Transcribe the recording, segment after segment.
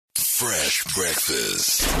Fresh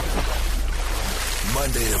breakfast.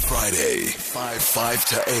 Monday to Friday, 5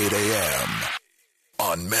 to 8 a.m.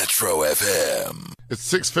 on Metro FM.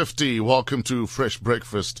 It's 6:50. Welcome to Fresh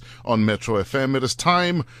Breakfast on Metro FM. It is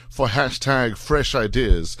time for hashtag Fresh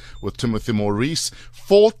Ideas with Timothy Maurice,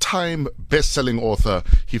 four-time best-selling author.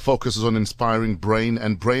 He focuses on inspiring brain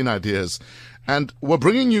and brain ideas. And we're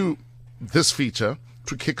bringing you this feature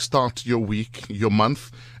to kickstart your week, your month,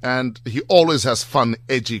 and he always has fun,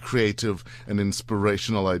 edgy, creative, and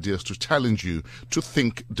inspirational ideas to challenge you to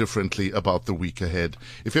think differently about the week ahead.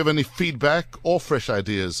 If you have any feedback or fresh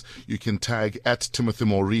ideas, you can tag at Timothy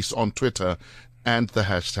Maurice on Twitter and the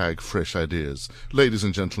hashtag Fresh Ideas. Ladies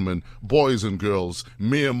and gentlemen, boys and girls,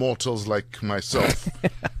 mere mortals like myself,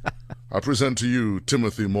 I present to you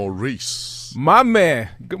Timothy Maurice. My man,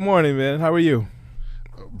 good morning, man. How are you?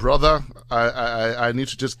 Brother, I need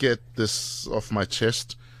to just get this off my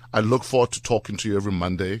chest. I look forward to talking to you every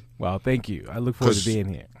Monday. Well, thank you. I look forward to being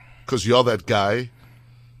here. Because you're that guy.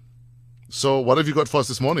 So what have you got for us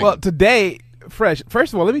this morning? Well, today, Fresh,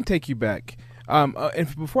 first of all, let me take you back. And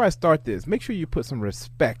before I start this, make sure you put some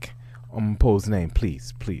respect on Poe's name,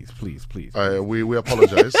 please, please, please, please. We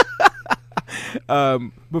apologize.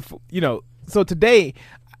 So today,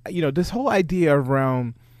 this whole idea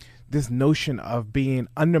around this notion of being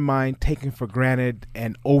undermined, taken for granted,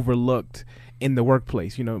 and overlooked in the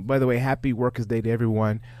workplace. By the way, happy Workers' Day to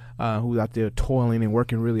everyone who's out there toiling and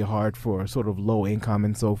working really hard for sort of low income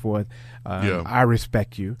and so forth. I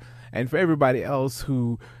respect you. And for everybody else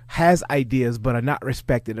who has ideas but are not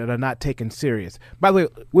respected and are not taken serious. By the way,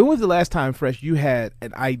 when was the last time, Fresh, you had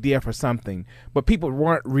an idea for something, but people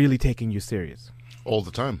weren't really taking you serious? All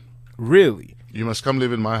the time. Really? You must come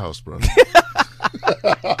live in my house, bro.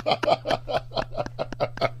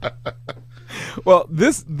 Well,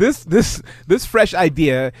 this fresh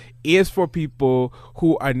idea is for people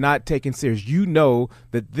who are not taken serious. You know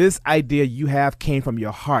that this idea you have came from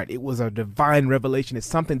your heart. It was a divine revelation. It's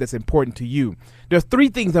something that's important to you. There's three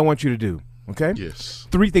things I want you to do, okay? Yes.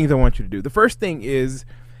 Three things I want you to do. The first thing is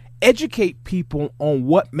educate people on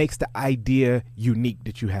what makes the idea unique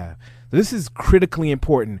that you have. This is critically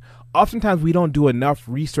important. Oftentimes we don't do enough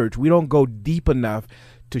research. We don't go deep enough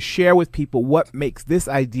to share with people what makes this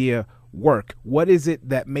idea work. What is it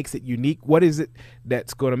that makes it unique? What is it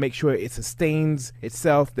that's going to make sure it sustains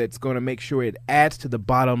itself, that's going to make sure it adds to the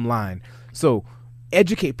bottom line? So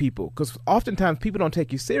educate people, because oftentimes people don't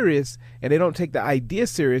take you serious and they don't take the idea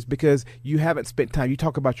serious because you haven't spent time. You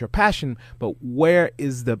talk about your passion, but where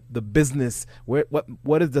is the business? What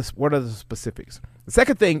are the specifics? The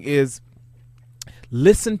second thing is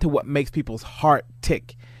listen to what makes people's heart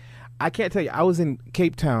tick. I can't tell you, I was in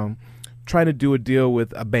Cape Town trying to do a deal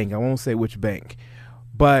with a bank. I won't say which bank.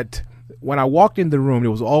 But when I walked in the room, it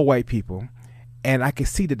was all white people, and I could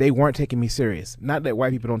see that they weren't taking me serious. Not that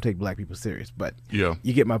white people don't take black people serious, but you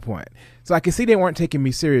get my point. So I could see they weren't taking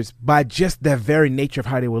me serious by just the very nature of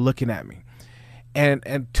how they were looking at me.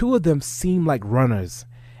 And two of them seemed like runners.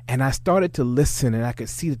 And I started to listen, and I could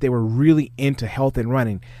see that they were really into health and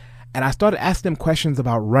running. And I started asking them questions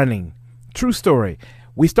about running. True story.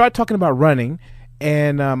 We started talking about running,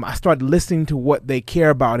 and I started listening to what they care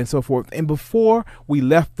about and so forth. And before we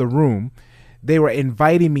left the room, they were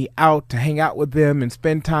inviting me out to hang out with them and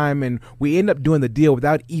spend time. And we ended up doing the deal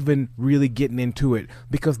without even really getting into it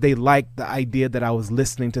because they liked the idea that I was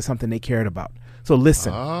listening to something they cared about. So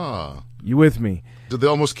listen. You with me? Did they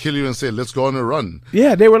almost kill you and say, let's go on a run?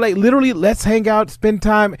 Yeah, they were like, literally, let's hang out, spend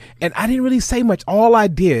time. And I didn't really say much. All I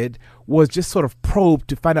did was just sort of probe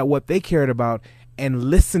to find out what they cared about and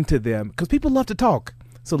listen to them, because people love to talk.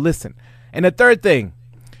 So listen. And the third thing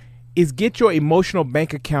is get your emotional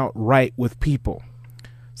bank account right with people.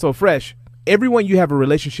 So Fresh, everyone you have a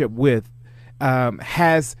relationship with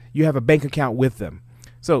you have a bank account with them.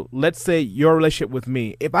 So let's say your relationship with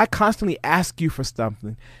me. If I constantly ask you for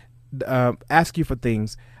something, ask you for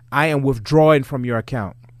things, I am withdrawing from your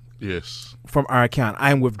account. Yes. From our account.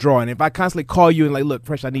 I am withdrawing. If I constantly call you and like, look,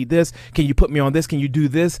 Fresh, I need this. Can you put me on this? Can you do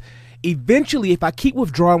this? Eventually, if I keep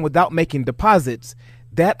withdrawing without making deposits,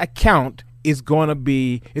 that account is going to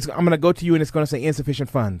be, I'm going to go to you and it's going to say insufficient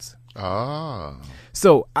funds.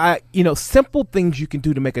 So simple things you can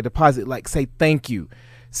do to make a deposit, like say thank you,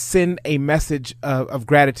 send a message of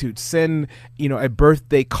gratitude, send a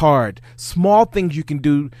birthday card, small things you can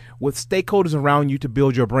do with stakeholders around you to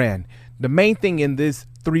build your brand. The main thing in this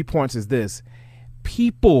 3 points is this: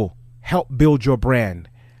 people help build your brand.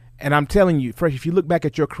 And I'm telling you, Fresh, if you look back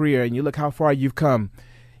at your career and you look how far you've come,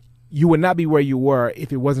 you would not be where you were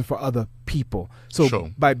if it wasn't for other people.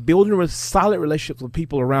 So by building solid relationships with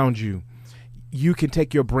people around you, you can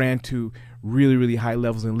take your brand to really, really high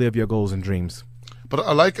levels and live your goals and dreams. But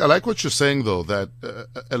I like what you're saying, though, that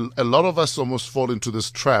a lot of us almost fall into this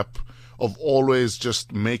trap of always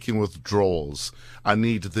just making withdrawals. I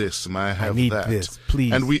need this. May I have that? I need this,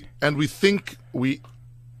 please. And we think we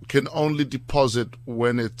can only deposit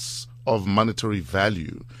when it's of monetary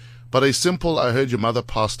value. But a simple, I heard your mother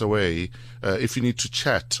passed away. If you need to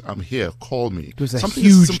chat, I'm here. Call me. It was a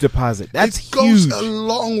huge deposit. That's huge. It goes a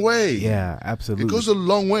long way. Yeah, absolutely. It goes a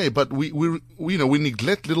long way. But we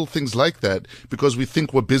neglect little things like that because we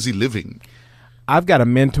think we're busy living. I've got a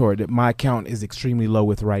mentor that my account is extremely low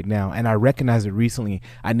with right now, and I recognized it recently.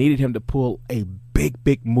 I needed him to pull a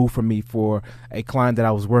big move for me for a client that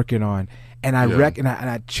I was working on, and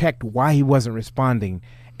I checked why he wasn't responding.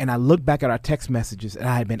 And I looked back at our text messages, and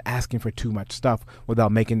I had been asking for too much stuff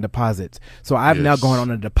without making deposits. So I've now gone on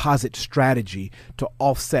a deposit strategy to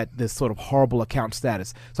offset this sort of horrible account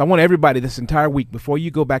status. So I want everybody this entire week, before you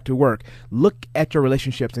go back to work, look at your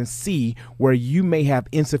relationships and see where you may have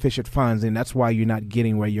insufficient funds, and that's why you're not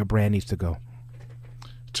getting where your brand needs to go.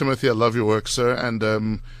 Timothy, I love your work, sir,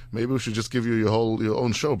 and maybe we should just give you your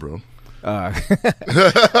own show, bro.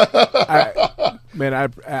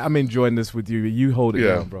 I'm enjoying this with you. You hold it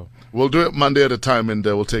down, bro. We'll do it Monday at a time, and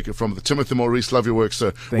we'll take it from there. Timothy Maurice, love your work,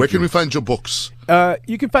 sir. Where can we find your books?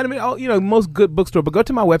 You can find them in all, most good bookstore. But go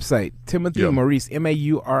to my website, Timothy Maurice,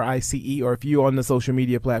 Maurice, or if you're on the social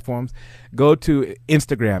media platforms, go to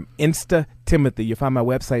Instagram, Insta Timothy. You'll find my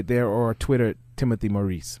website there, or Twitter, Timothy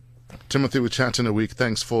Maurice. Timothy, we're chatting a week.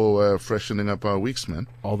 Thanks for freshening up our weeks, man.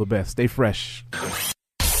 All the best. Stay fresh.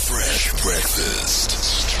 Fresh breakfast.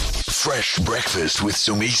 Fresh breakfast with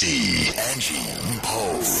Sumiti, Angie,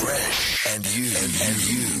 Paul, Fresh, and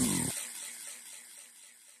you.